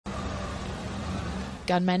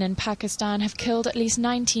gunmen in Pakistan have killed at least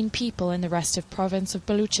 19 people in the restive province of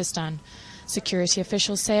Baluchistan. Security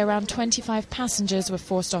officials say around 25 passengers were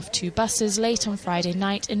forced off 2 buses late on Friday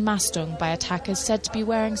night in Mastung by attackers said to be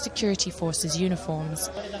wearing security forces uniforms.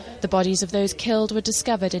 The bodies of those killed were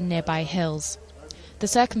discovered in nearby hills. The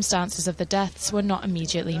circumstances of the deaths were not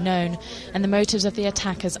immediately known, and the motives of the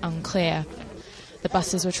attackers unclear. The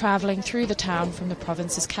buses were travelling through the town from the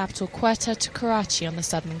province's capital Quetta to Karachi on the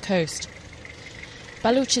southern coast.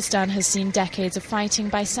 Baluchistan has seen decades of fighting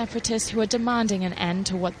by separatists who are demanding an end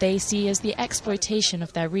to what they see as the exploitation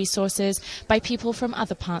of their resources by people from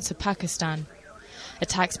other parts of Pakistan.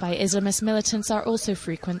 Attacks by Islamist militants are also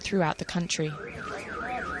frequent throughout the country.